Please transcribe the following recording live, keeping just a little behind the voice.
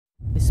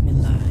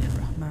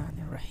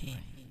Bismillahirrahmanirrahim.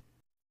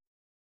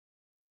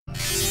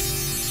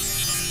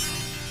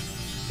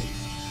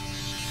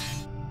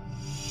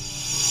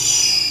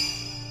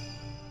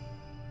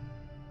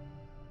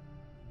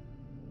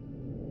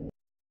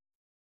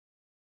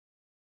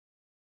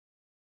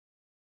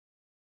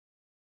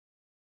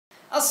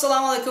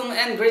 Assalamu alaikum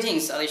and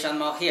greetings, Alishan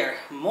Mao here.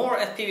 More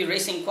FPV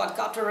racing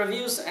quadcopter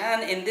reviews,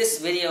 and in this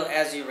video,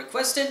 as you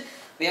requested,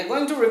 we are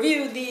going to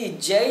review the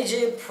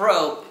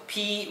JJPro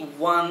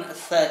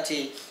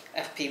P130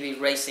 FPV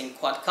racing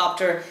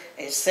quadcopter.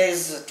 It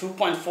says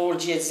 2.4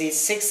 GHz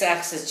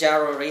 6-axis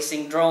gyro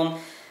racing drone.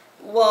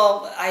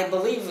 Well, I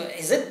believe,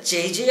 is it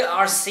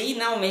JJRC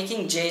now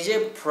making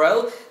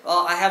JJPro?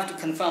 Well, I have to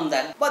confirm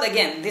that. But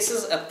again, this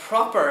is a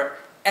proper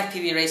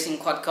FPV racing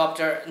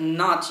quadcopter,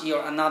 not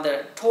your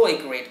another toy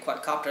grade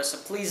quadcopter, so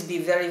please be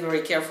very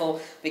careful,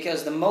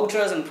 because the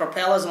motors and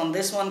propellers on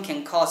this one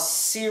can cause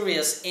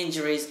serious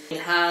injuries.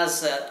 It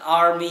has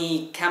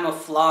army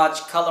camouflage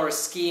color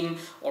scheme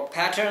or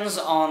patterns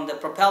on the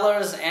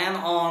propellers and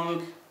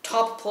on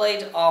top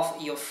plate of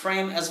your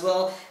frame as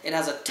well. It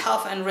has a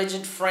tough and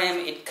rigid frame.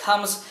 It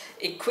comes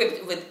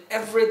equipped with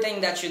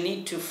everything that you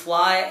need to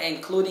fly,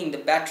 including the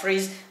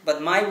batteries,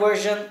 but my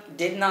version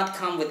did not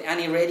come with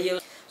any radio.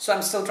 So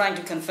I'm still trying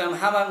to confirm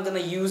how I'm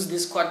going to use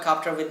this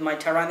quadcopter with my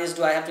Taranis.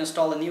 Do I have to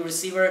install a new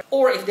receiver?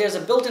 Or if there's a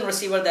built-in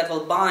receiver that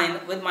will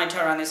bind with my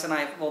Taranis and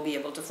I will be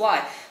able to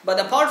fly. But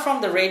apart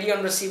from the radio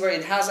and receiver,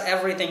 it has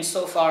everything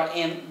so far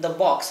in the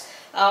box.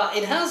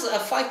 It has a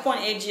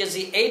 5.8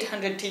 GHz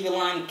 800 TV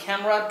line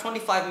camera,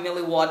 25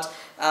 milliwatt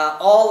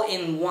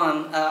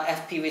all-in-one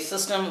FPV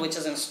system, which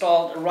is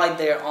installed right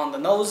there on the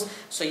nose,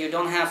 so you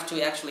don't have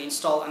to actually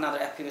install another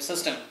FPV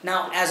system.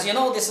 Now, as you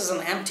know, this is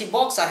an empty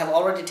box. I have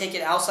already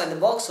taken it outside the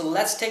box, so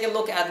let's take a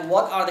look at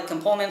what are the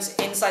components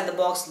inside the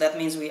box. That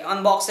means we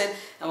unbox it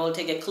and we'll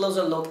take a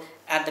closer look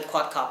at the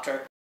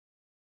quadcopter.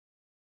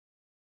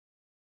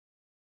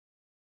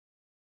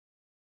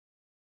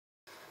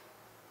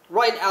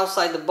 Right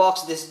outside the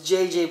box, this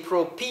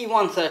JJPro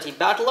P130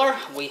 battler,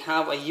 we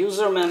have a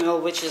user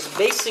manual, which is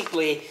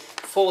basically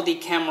for the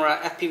camera,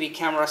 FPV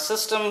camera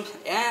system,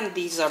 and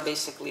these are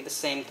basically the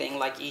same thing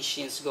like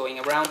Ishin's going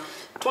around.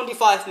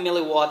 25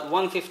 milliwatt,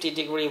 150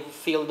 degree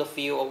field of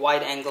view, a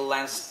wide angle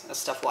lens,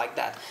 stuff like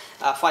that.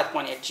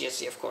 5.8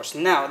 GHz, of course.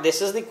 Now,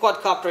 this is the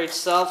quadcopter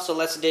itself, so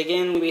let's dig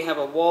in. We have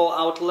a wall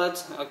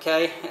outlet,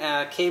 okay,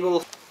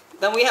 cable.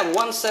 Then we have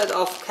one set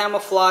of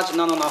camouflage,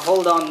 no,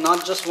 hold on,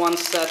 not just one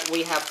set,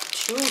 we have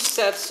two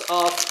sets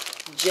of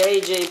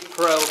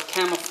JJPro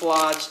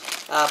camouflage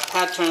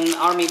pattern,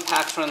 army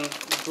pattern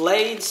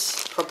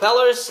blades,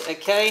 propellers,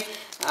 okay.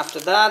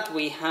 After that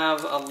we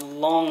have a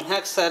long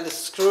hex head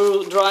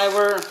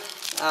screwdriver,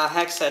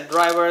 hex head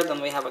driver,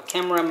 then we have a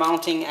camera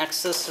mounting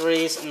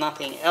accessories,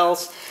 nothing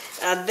else.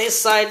 At this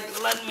side,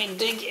 let me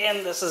dig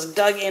in. This is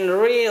dug in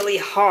really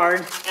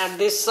hard. At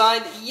this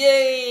side,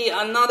 yay!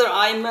 Another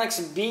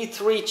IMAX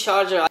B3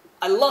 charger.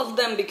 I love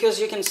them because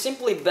you can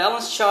simply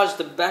balance charge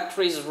the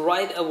batteries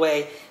right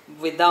away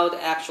without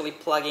actually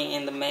plugging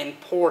in the main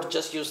port.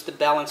 Just use the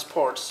balance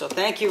port. So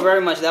thank you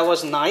very much. That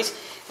was nice.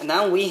 And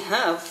now we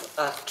have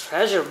a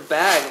treasure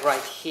bag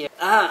right here.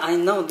 I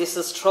know this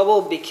is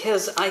trouble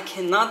because I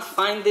cannot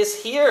find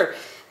this here.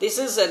 This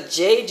is a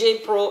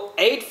JJPro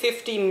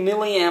 850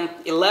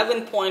 milliamp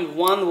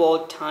 11.1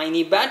 volt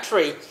tiny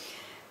battery.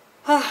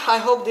 I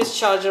hope this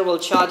charger will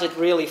charge it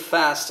really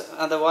fast.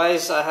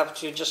 Otherwise, I have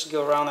to just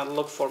go around and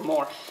look for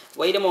more.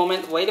 Wait a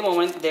moment.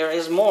 There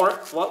is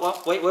more.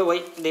 What?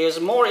 Wait. There's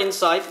more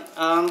inside.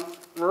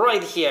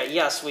 Right here.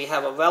 Yes, we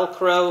have a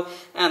Velcro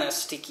and a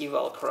sticky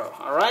Velcro.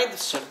 Alright,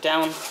 so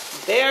down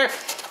there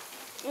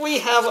we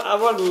have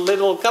our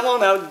little... Come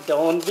on out.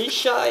 Don't be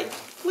shy.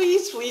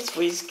 Please,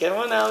 come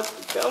on out.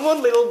 Come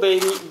on, little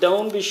baby,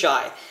 don't be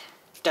shy.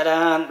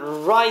 Ta-da!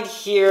 Right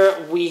here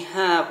we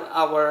have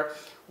our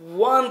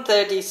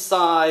 130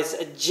 size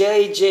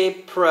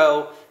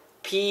JJPro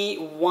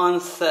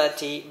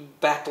P130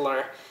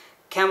 battler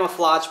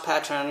camouflage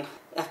pattern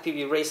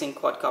FPV racing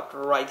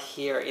quadcopter right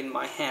here in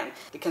my hand.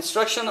 The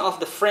construction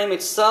of the frame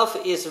itself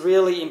is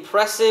really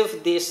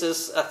impressive. This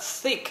is a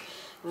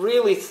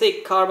really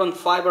thick carbon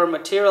fiber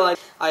material.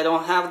 I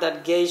don't have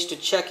that gauge to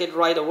check it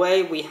right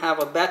away. We have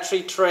a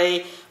battery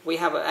tray, we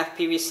have an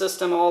FPV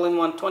system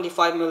all-in-one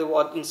 25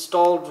 milliwatt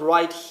installed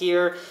right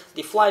here,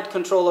 the flight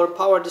controller,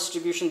 power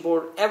distribution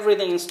board,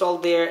 everything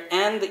installed there,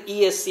 and the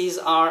ESCs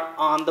are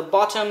on the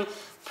bottom,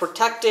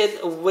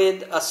 protected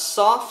with a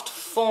soft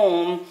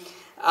foam,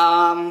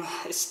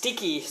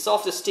 sticky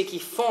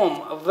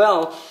foam.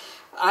 Well,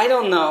 I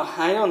don't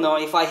know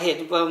if I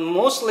hit. Well,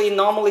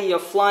 normally you're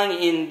flying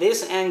in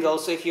this angle,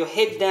 so if you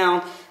hit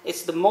down,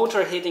 it's the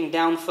motor hitting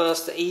down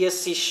first. The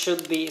ESC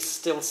should be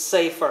still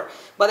safer.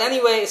 But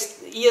anyway,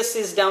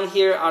 ESCs down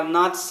here are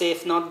not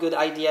safe, not good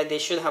idea. They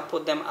should have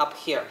put them up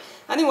here.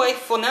 Anyway,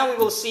 for now we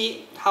will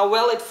see how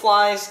well it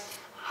flies,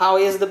 how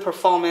is the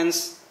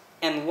performance,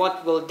 and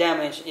what will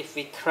damage if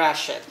we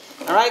crash it.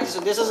 Alright, so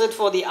this is it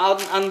for the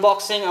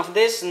unboxing of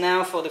this.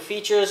 Now for the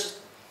features.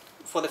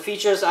 For the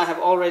features I have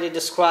already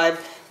described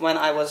when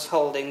I was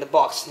holding the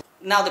box.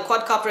 Now the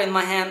quadcopter in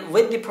my hand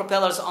with the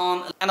propellers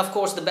on, and of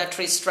course the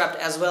battery strapped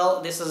as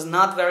well. This is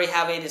not very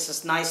heavy, this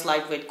is nice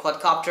lightweight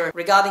quadcopter.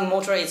 Regarding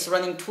motor, it's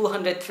running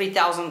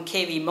 203,000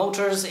 kV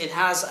motors. It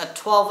has a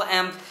 12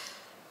 amp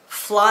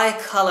fly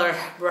color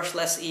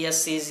brushless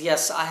ESCs.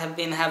 Yes, I have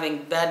been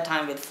having bad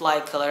time with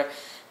fly color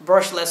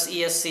brushless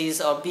ESCs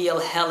or BL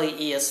Heli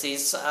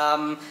ESCs,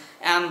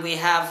 and we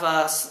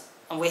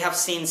have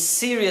seen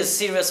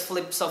serious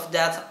flips of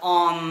death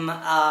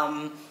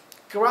on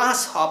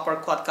Grasshopper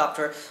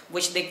quadcopter,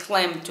 which they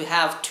claim to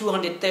have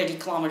 230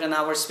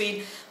 km/h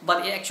speed,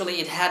 but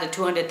it had a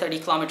 230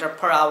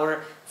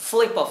 km/h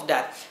flip of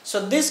that.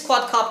 So this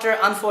quadcopter,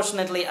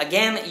 unfortunately,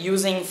 again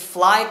using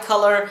fly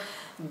color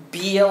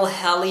BL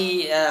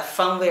Heli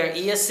firmware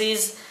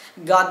ESCs,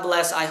 God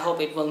bless, I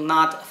hope it will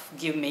not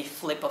give me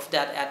flip of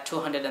that at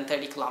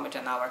 230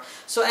 km/h.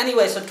 So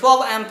anyway,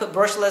 12 amp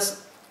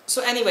brushless.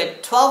 So anyway,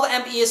 12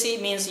 amp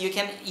ESC means you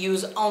can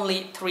use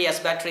only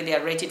 3S battery. They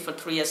are rated for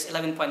 3S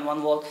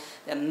 11.1 volt.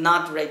 They are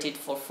not rated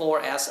for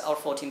 4S or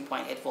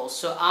 14.8 volts.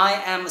 So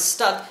I am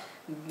stuck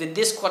with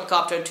this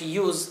quadcopter to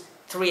use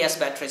 3S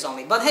batteries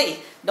only. But hey,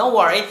 don't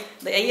worry,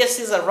 the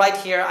ESCs are right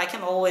here. I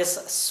can always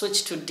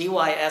switch to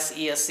DYS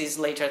ESCs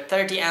later,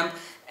 30 amp,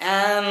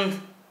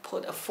 and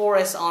put a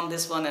 4S on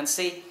this one and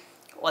see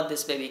what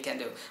this baby can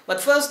do. But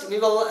first we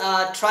will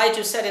try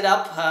to set it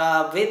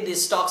up with the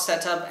stock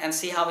setup and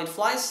see how it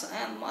flies,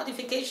 and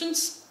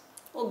modifications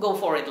we'll go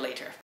for it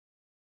later.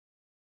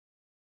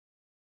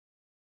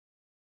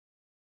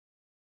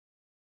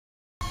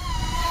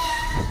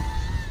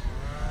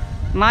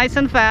 Nice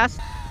and fast,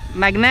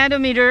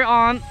 magnetometer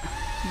on,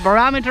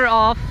 barometer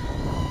off,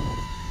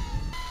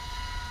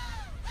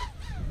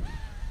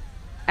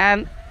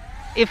 and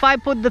if I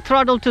put the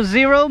throttle to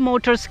 0,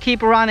 motors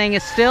keep running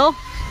still,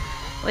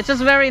 which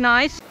is very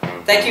nice.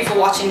 Thank you for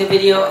watching the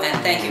video,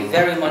 and thank you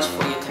very much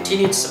for your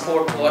continued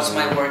support towards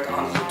my work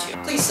on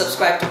YouTube. Please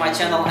subscribe to my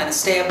channel and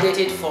stay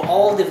updated for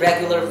all the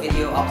regular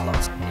video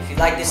uploads. If you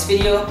like this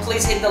video,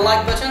 please hit the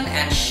like button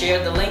and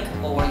share the link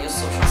over your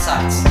social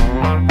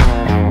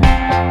sites.